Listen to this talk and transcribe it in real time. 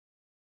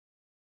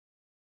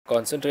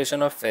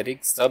concentration of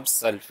ferric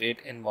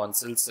subsulfate in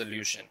Monsell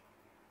solution.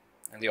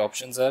 And the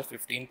options are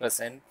 15%,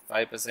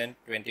 5%,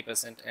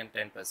 20% and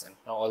 10%.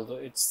 Now, although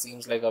it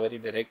seems like a very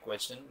direct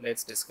question,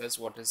 let's discuss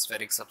what is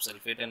ferric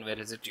subsulfate and where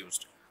is it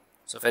used.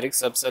 So, ferric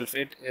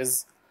subsulfate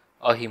is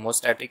a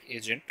hemostatic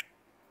agent,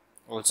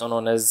 also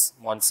known as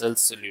Monsell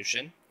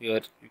solution.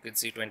 Here you can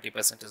see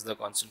 20% is the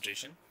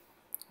concentration.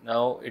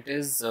 Now, it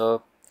is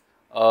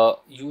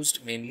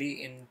used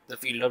mainly in the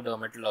field of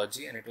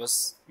dermatology, and it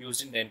was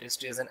used in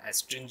dentistry as an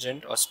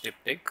astringent or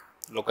styptic,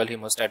 local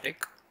hemostatic.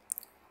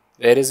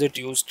 Where is it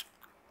used?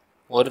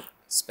 More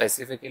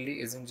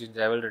specifically is in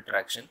gingival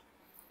retraction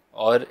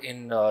or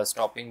in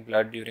stopping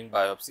blood during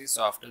biopsy.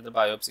 So after the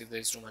biopsy, if there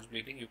is too much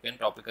bleeding, you can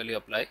topically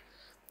apply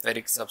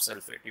ferric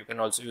subsulfate. You can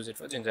also use it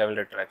for gingival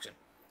retraction.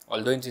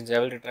 Although in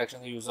gingival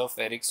retraction, the use of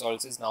ferric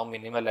salts is now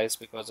minimalized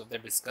because of the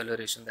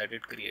discoloration that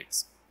it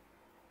creates.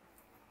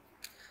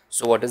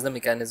 So what is the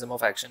mechanism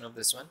of action of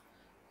this one?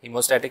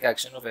 Hemostatic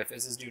action of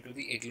FS is due to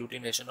the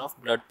agglutination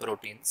of blood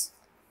proteins.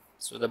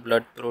 So the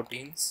blood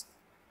proteins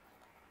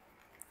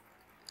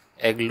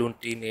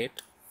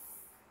agglutinate,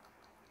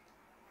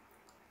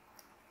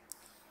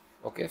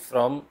 okay,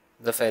 from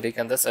the ferric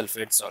and the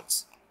sulfate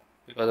salts.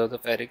 Because of the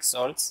ferric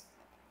salts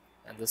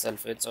and the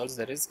sulfate salts,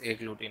 there is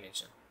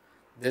agglutination.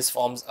 This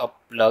forms a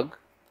plug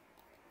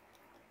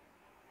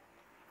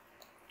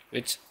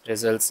which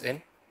results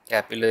in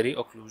capillary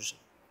occlusion.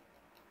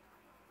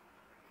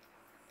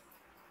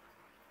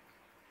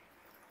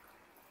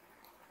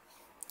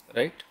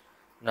 Right?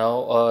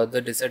 Now,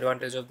 the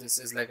disadvantage of this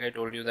is, like I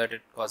told you, that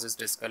it causes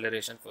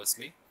discoloration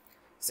firstly.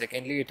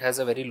 Secondly, it has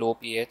a very low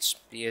pH.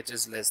 pH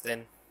is less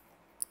than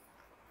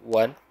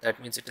 1. That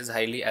means it is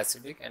highly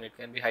acidic and it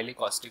can be highly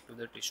caustic to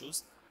the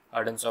tissues,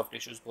 hard and soft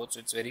tissues both.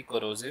 So it's very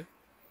corrosive.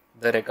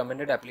 The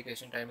recommended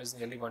application time is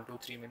nearly 1 to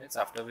 3 minutes,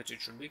 after which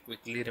it should be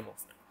quickly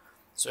removed.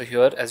 So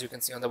here, as you can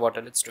see on the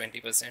bottle, it's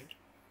 20%.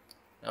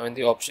 Now in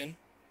the option,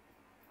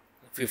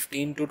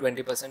 15 to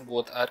 20%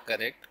 both are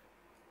correct.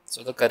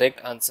 So the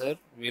correct answer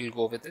we'll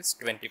go with is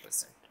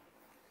 20%.